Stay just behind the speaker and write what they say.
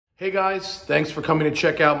Hey guys, thanks for coming to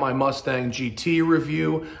check out my Mustang GT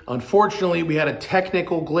review. Unfortunately, we had a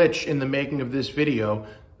technical glitch in the making of this video.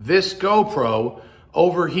 This GoPro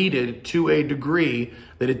overheated to a degree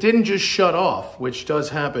that it didn't just shut off, which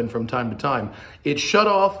does happen from time to time. It shut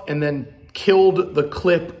off and then killed the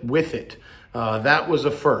clip with it. That was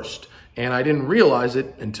a first. And I didn't realize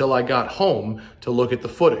it until I got home to look at the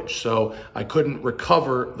footage. So I couldn't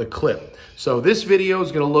recover the clip. So this video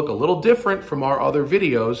is going to look a little different from our other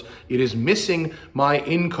videos. It is missing my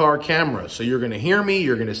in-car camera. So you're going to hear me,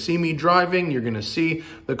 you're going to see me driving, you're going to see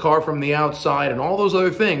the car from the outside and all those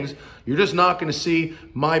other things. You're just not going to see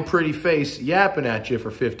my pretty face yapping at you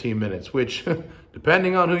for 15 minutes, which,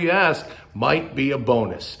 depending on who you ask, might be a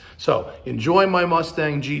bonus. So enjoy my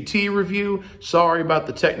Mustang GT review. Sorry about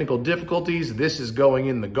the technical difficulties. This is going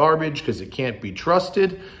in the garbage because it can't be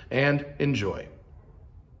trusted, and enjoy.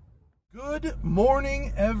 Good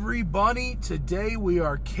morning, everybody. Today we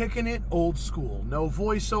are kicking it old school. No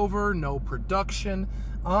voiceover, no production.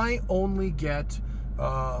 I only get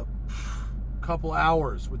couple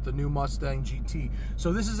hours with the new Mustang GT.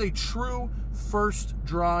 So this is a true first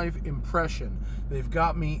drive impression. They've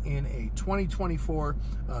got me in a 2024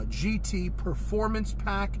 GT Performance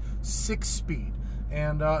Pack 6-speed.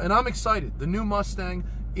 And I'm excited. The new Mustang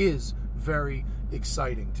is very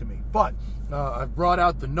exciting to me. But I've brought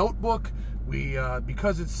out the notebook.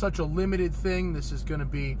 Because it's such a limited thing, this is going to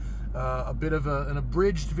be a bit of an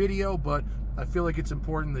abridged video, but I feel like it's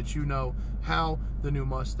important that you know how the new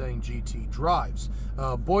Mustang GT drives.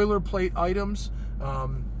 Boilerplate items,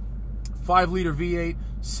 5-liter V8,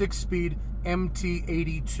 6-speed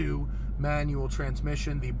MT82 manual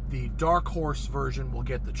transmission. The Dark Horse version will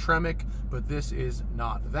get the Tremec, but this is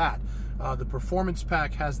not that. The Performance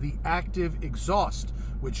Pack has the active exhaust,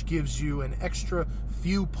 which gives you an extra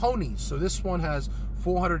few ponies. So this one has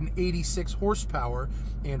 486 horsepower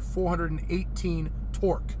and 418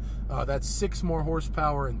 torque. That's 6 more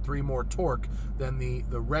horsepower and 3 more torque than the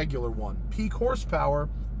regular one. Peak horsepower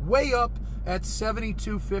way up at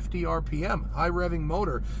 7,250 RPM, high revving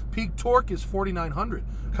motor. Peak torque is 4,900.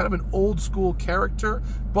 Kind of an old school character,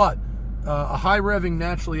 but a high revving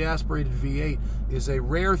naturally aspirated V8 is a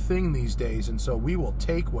rare thing these days, and so we will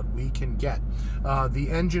take what we can get. The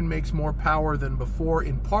engine makes more power than before,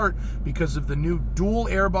 in part because of the new dual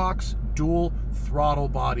airbox, dual throttle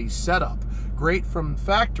body setup. Great from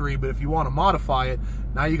factory, but if you want to modify it,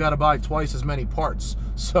 now you got to buy twice as many parts.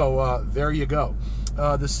 So there you go.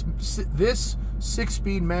 This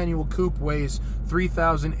 6-speed manual coupe weighs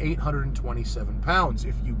 3,827 pounds.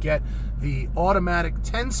 If you get the automatic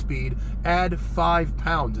 10-speed, add 5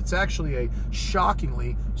 pounds. It's actually a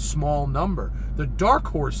shockingly small number. The Dark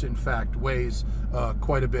Horse, in fact, weighs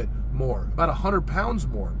quite a bit more, about 100 pounds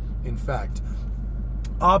more, in fact.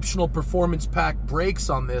 Optional Performance Pack brakes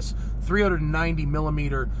on this, 390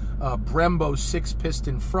 millimeter Brembo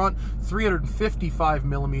 6-piston front, 355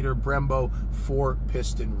 millimeter Brembo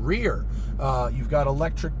 4-piston rear. You've got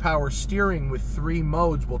electric power steering with 3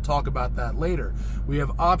 modes. We'll talk about that later. We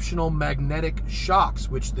have optional magnetic shocks,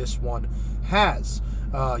 which this one has.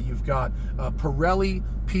 You've got Pirelli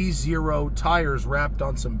P0 tires wrapped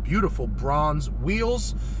on some beautiful bronze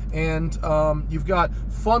wheels, and you've got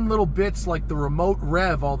fun little bits like the remote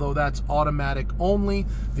rev, although that's automatic only,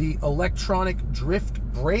 the electronic drift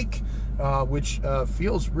brake, which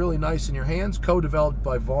feels really nice in your hands, co-developed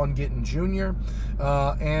by Vaughn Gittin Jr.,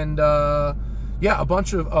 yeah, a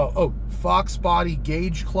bunch of Fox body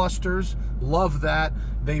gauge clusters. Love that.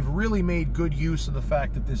 They've really made good use of the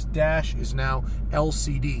fact that this dash is now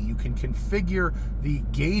LCD. You can configure the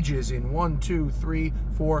gauges in 1, 2, 3,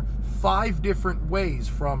 4, 5 different ways,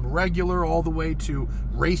 from regular all the way to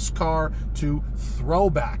race car to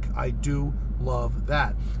throwback. I do love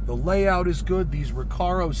that. The layout is good. These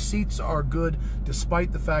Recaro seats are good,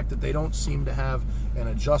 despite the fact that they don't seem to have an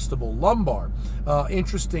adjustable lumbar.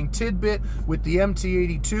 Interesting tidbit, with the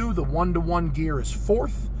MT82, the 1-to-1 gear is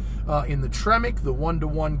 4th. In the Tremec, the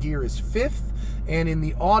 1-to-1 gear is 5th. And in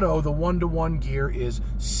the Auto, the 1-to-1 gear is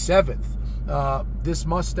 7th. This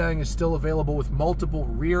Mustang is still available with multiple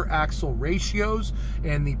rear axle ratios,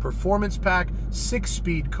 and the Performance Pack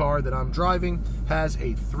 6-speed car that I'm driving has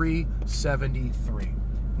a 373.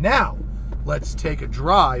 Now, let's take a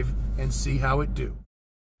drive and see how it do.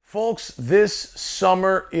 Folks, this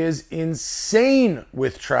summer is insane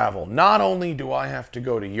with travel. Not only do I have to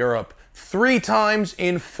go to Europe 3 times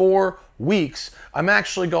in 4 weeks, I'm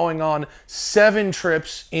actually going on 7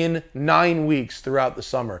 trips in 9 weeks throughout the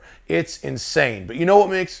summer. It's insane. But you know what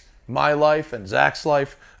makes my life and Zach's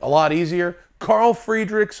life a lot easier? Carl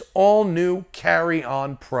Friedrich's all-new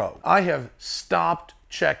Carry-On Pro. I have stopped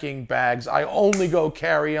checking bags. I only go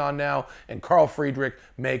carry-on now, and Carl Friedrich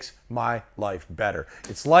makes my life better.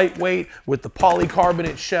 It's lightweight with the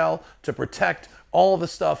polycarbonate shell to protect all the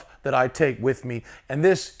stuff that I take with me. And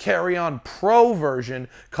this carry-on Pro version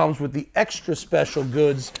comes with the extra special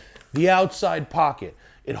goods, the outside pocket.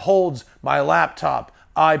 It holds my laptop,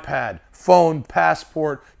 iPad, phone,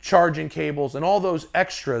 passport, charging cables, and all those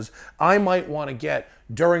extras I might want to get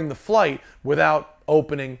during the flight without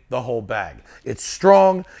opening the whole bag. It's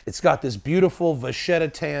strong, it's got this beautiful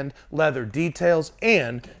vachetta tanned leather details,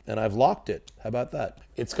 and I've locked it. How about that?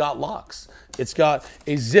 It's got locks. It's got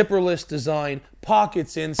a zipperless design,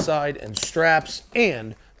 pockets inside and straps,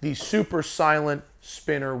 and these super silent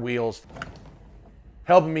spinner wheels,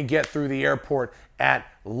 helping me get through the airport at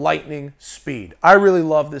lightning speed. I really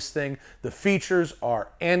love this thing. The features are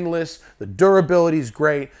endless. The durability is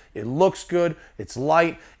great. It looks good. It's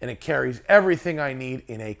light, and it carries everything I need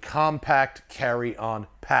in a compact carry-on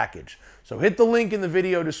package. So hit the link in the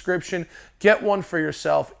video description. Get one for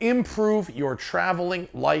yourself. Improve your traveling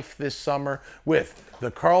life this summer with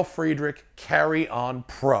the Carl Friedrich Carry-On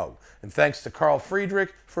Pro. And thanks to Carl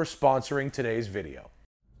Friedrich for sponsoring today's video.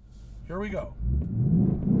 Here we go.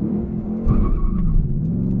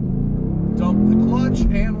 Dump the clutch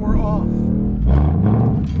and we're off.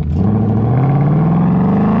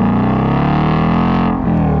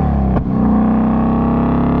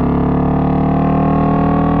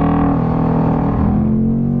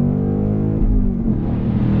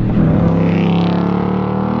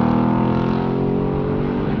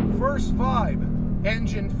 First vibe,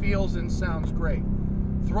 engine feels and sounds great.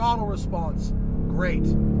 Throttle response, great.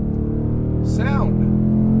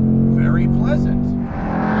 Sound, very pleasant.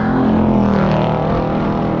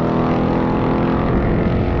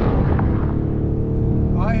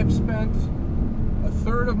 I have spent a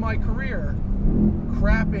third of my career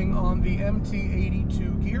crapping on the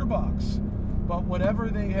MT82 gearbox, but whatever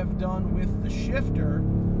they have done with the shifter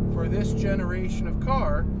for this generation of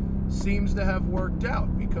car seems to have worked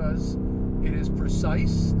out, because it is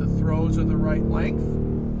precise, the throws are the right length,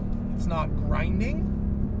 it's not grinding,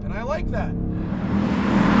 and I like that.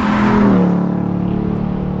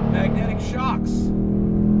 Magnetic shocks,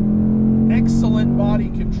 excellent body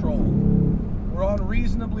control. We're on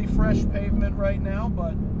reasonably fresh pavement right now,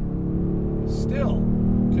 but still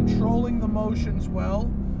controlling the motions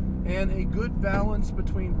well, and a good balance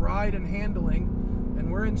between ride and handling,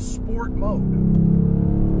 and we're in sport mode.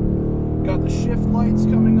 Got the shift lights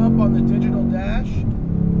coming up on the digital dash.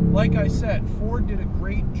 Like I said, Ford did a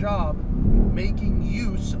great job making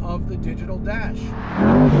use of the digital dash,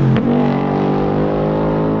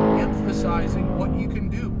 emphasizing what you can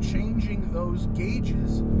do, changing those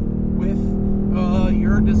gauges with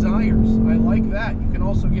your desires. I like that. You can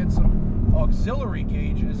also get some auxiliary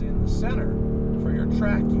gauges in the center for your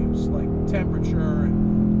track use, like temperature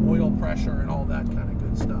and oil pressure and all that kind of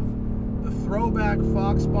good stuff. The throwback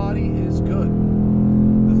Fox body is good.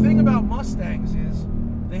 The thing about Mustangs is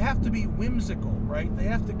they have to be whimsical, right? They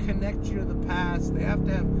have to connect you to the past. They have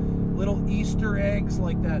to have little Easter eggs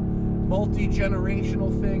like that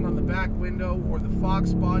multi-generational thing on the back window or the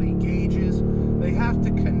Fox body gauges. They have to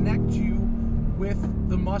connect you with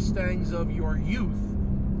the Mustangs of your youth,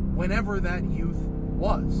 whenever that youth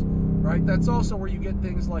was, right? That's also where you get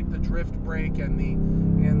things like the drift brake and the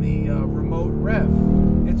remote rev.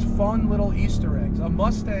 It's fun little Easter eggs. A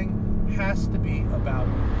Mustang has to be about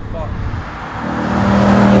fun.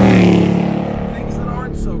 Things that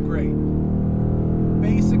aren't so great.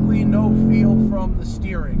 Basically no feel from the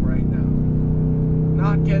steering right now.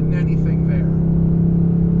 Not getting anything there.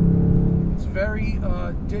 It's very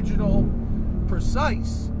digital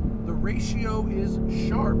precise. The ratio is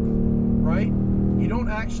sharp, right? You don't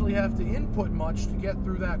actually have to input much to get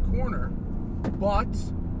through that corner, but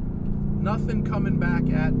nothing coming back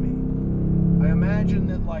at me. I imagine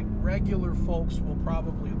that like regular folks will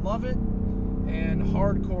probably love it, and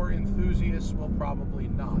hardcore enthusiasts will probably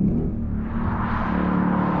not.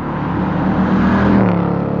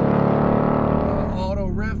 Auto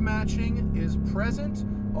rev matching is present,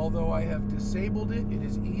 although I have disabled it. It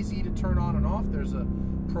is easy to turn on and off. There's a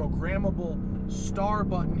programmable star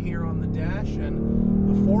button here on the dash, and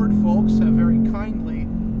the Ford folks have very kindly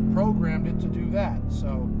programmed it to do that.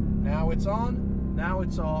 So now it's on, now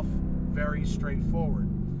it's off, very straightforward.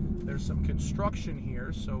 There's some construction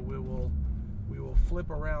here, so we will flip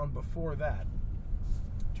around before that.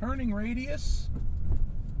 Turning radius,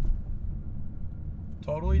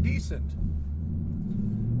 totally decent.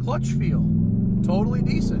 Clutch feel, totally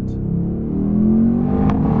decent.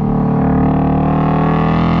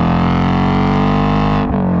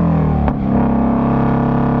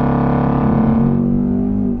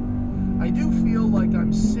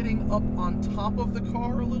 up on top of the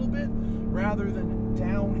car a little bit rather than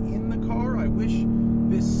down in the car. I wish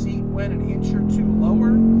this seat went an inch or two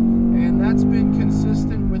lower, and that's been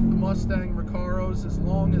consistent with the Mustang Recaros as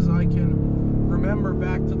long as I can remember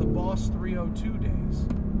back to the Boss 302 days.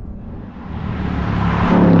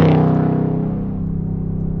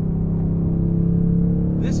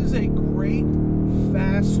 This is a great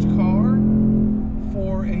fast car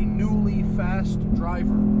for a newly fast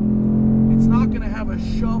driver. It's not going to have a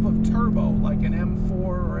shove of turbo like an M4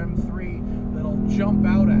 or M3 that'll jump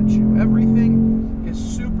out at you. Everything is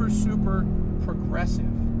super, super progressive.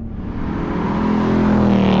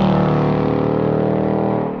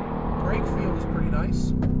 Brake feel is pretty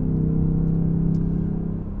nice.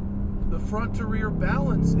 The front to rear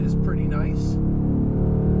balance is pretty nice.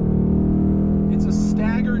 It's a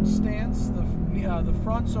staggered stance. The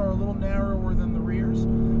fronts are a little narrower than the rears.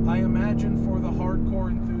 I imagine for the hardcore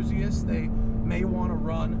enthusiasts, they may want to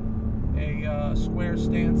run a square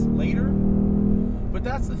stance later. But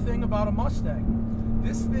that's the thing about a Mustang.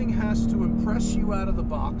 This thing has to impress you out of the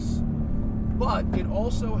box, but it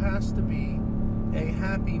also has to be a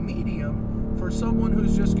happy medium for someone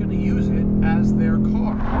who's just going to use it as their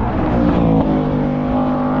car.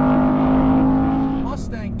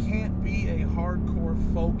 Mustang can't be a hardcore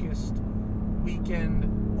focused weekend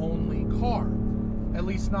only car, at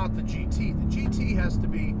least not the GT. The GT has to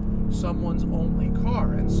be someone's only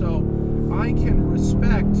car, and so I can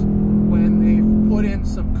respect when they've put in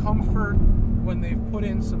some comfort, when they've put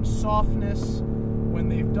in some softness, when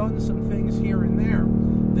they've done some things here and there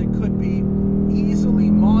that could be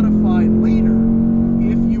easily modified later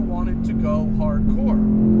if you wanted to go hardcore.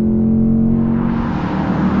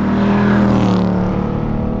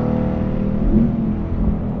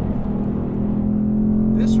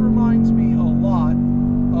 This reminds me a lot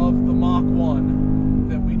of the Mach 1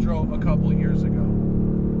 that we drove a couple years ago.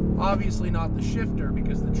 Obviously not the shifter,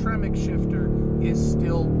 because the Tremec shifter is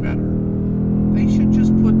still better. They should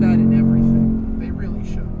just put that in everything. They really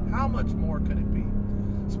should. How much more could it be?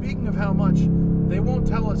 Speaking of how much, they won't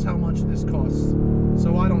tell us how much this costs.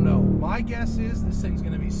 So I don't know. My guess is this thing's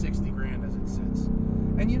going to be 60 grand as it sits.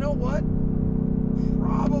 And you know what?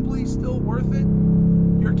 Probably still worth it.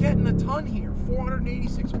 You're getting a ton here.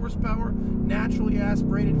 486 horsepower, naturally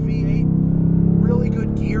aspirated V8, really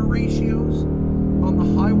good gear ratios. On the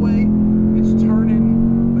highway, it's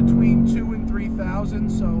turning between 2,000 and 3,000,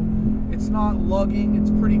 so it's not lugging,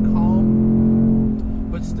 it's pretty calm,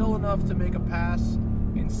 but still enough to make a pass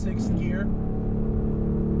in 6th gear.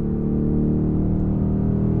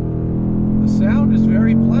 The sound is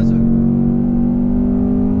very pleasant.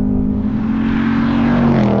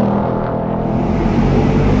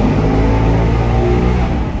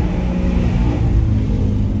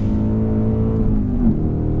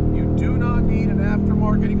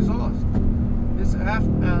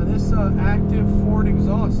 Active Ford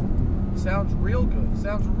exhaust sounds real good.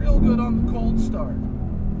 Sounds real good on the cold start.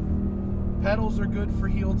 Pedals are good for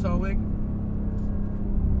heel towing.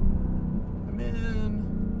 I'm in.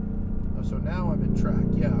 Oh, so now I'm in track.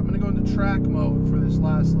 Yeah, I'm going to go into track mode for this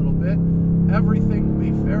last little bit. Everything will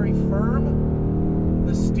be very firm.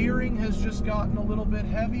 The steering has just gotten a little bit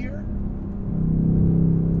heavier,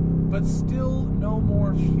 but still no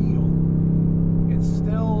more feel. It's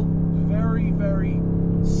still very, very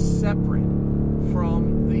separate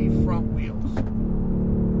from the front wheels.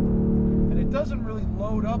 And it doesn't really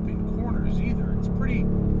load up in corners either. It's pretty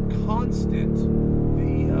constant,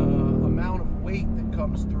 the amount of weight that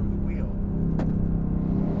comes through the wheel.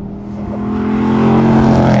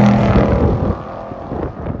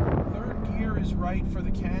 Third gear is right for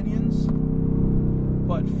the canyons,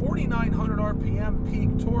 but 4,900 RPM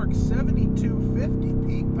peak torque, 7,250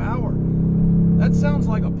 peak power. That sounds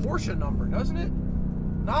like a Porsche number, doesn't it?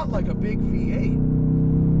 Not like a big V8.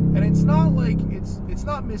 And it's not like, it's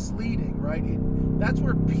not misleading, right? That's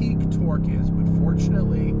where peak torque is, but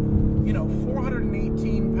fortunately, you know,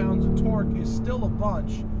 418 pounds of torque is still a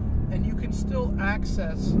bunch, and you can still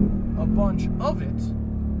access a bunch of it,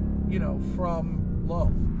 you know, from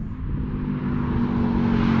low.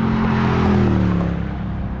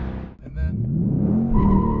 And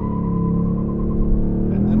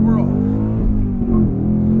then we're off.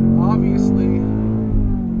 Obviously,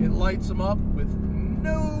 it lights them up with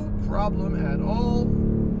no problem at all.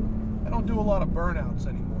 I don't do a lot of burnouts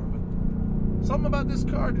anymore, but something about this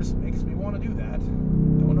car just makes me want to do that.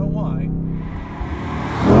 Don't know why.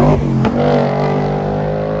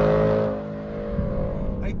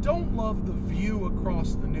 I don't love the view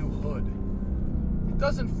across the new hood. It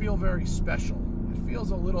doesn't feel very special. It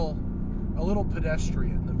feels a little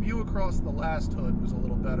pedestrian. The view across the last hood was a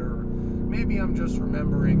little better. Maybe I'm just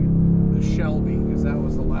remembering the Shelby, because that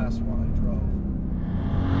was the last one I drove.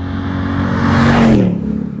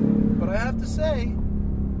 But I have to say,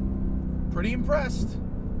 pretty impressed.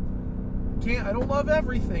 I don't love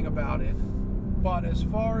everything about it, but as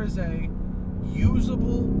far as a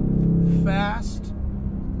usable, fast,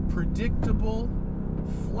 predictable,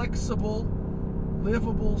 flexible,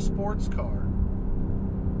 livable sports car,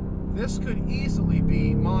 this could easily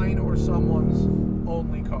be mine or someone's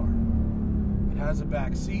only car. It has a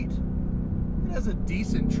back seat. It has a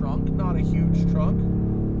decent trunk, not a huge trunk.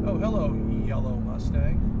 Oh, hello, yellow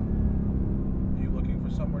Mustang. Are you looking for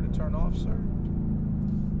somewhere to turn off, sir?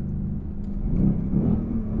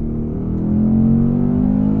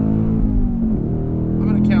 I'm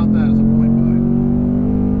going to count that as a point buy.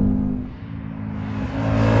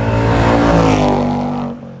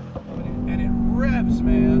 And it revs,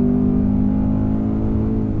 man.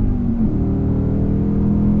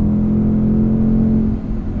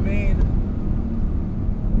 I mean,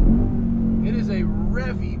 it is a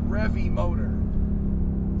revy motor.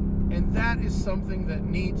 And that is something that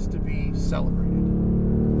needs to be celebrated.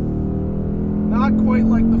 Not quite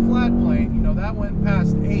like the flat plane, you know, that went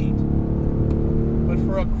past 8. But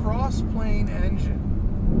for a cross plane engine,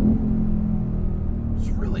 it's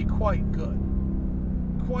really quite good.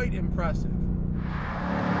 Quite impressive.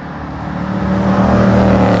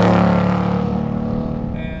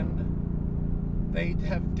 And they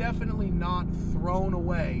have definitely not thrown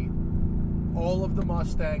away all of the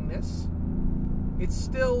Mustangness. It's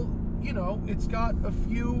still, you know, it's got a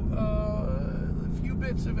few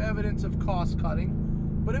bits of evidence of cost cutting,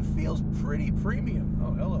 but it feels pretty premium.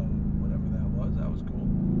 Oh, hello, whatever that was. That was cool.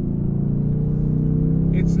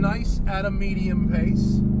 It's nice at a medium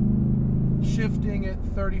pace, shifting at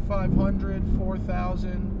 3,500,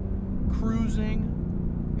 4,000, cruising.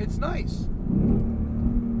 It's nice.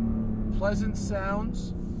 Pleasant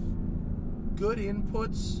sounds, good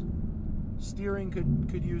inputs. Steering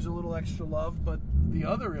could use a little extra love, but the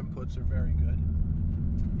other inputs are very good.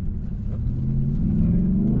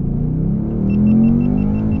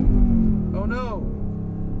 Oh no!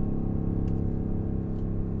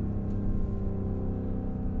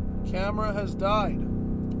 Camera has died.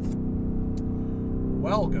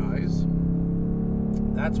 Well, guys,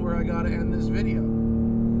 that's where I gotta end this video.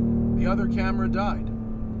 The other camera died.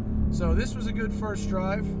 So this was a good first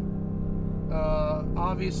drive.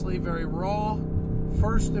 Obviously very raw,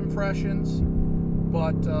 first impressions,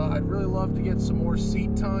 but I'd really love to get some more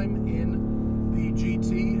seat time in the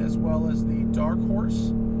GT as well as the Dark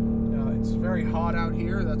Horse. It's very hot out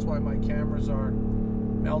here, that's why my cameras are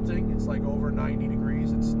melting. It's like over 90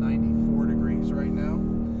 degrees, it's 94 degrees right now.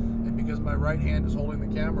 And because my right hand is holding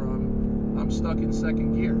the camera, I'm stuck in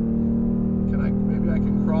second gear. Maybe I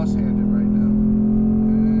can cross-hand it right now.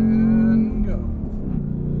 And go.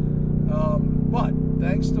 But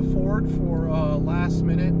thanks to Ford for last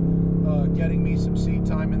minute getting me some seat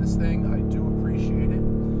time in this thing. I do appreciate it.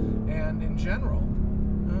 And in general,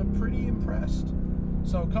 pretty impressed.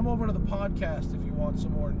 So come over to the podcast if you want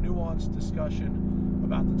some more nuanced discussion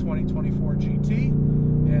about the 2024 GT.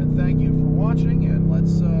 And thank you for watching, and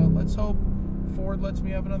let's hope Ford lets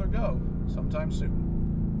me have another go sometime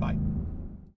soon. Bye.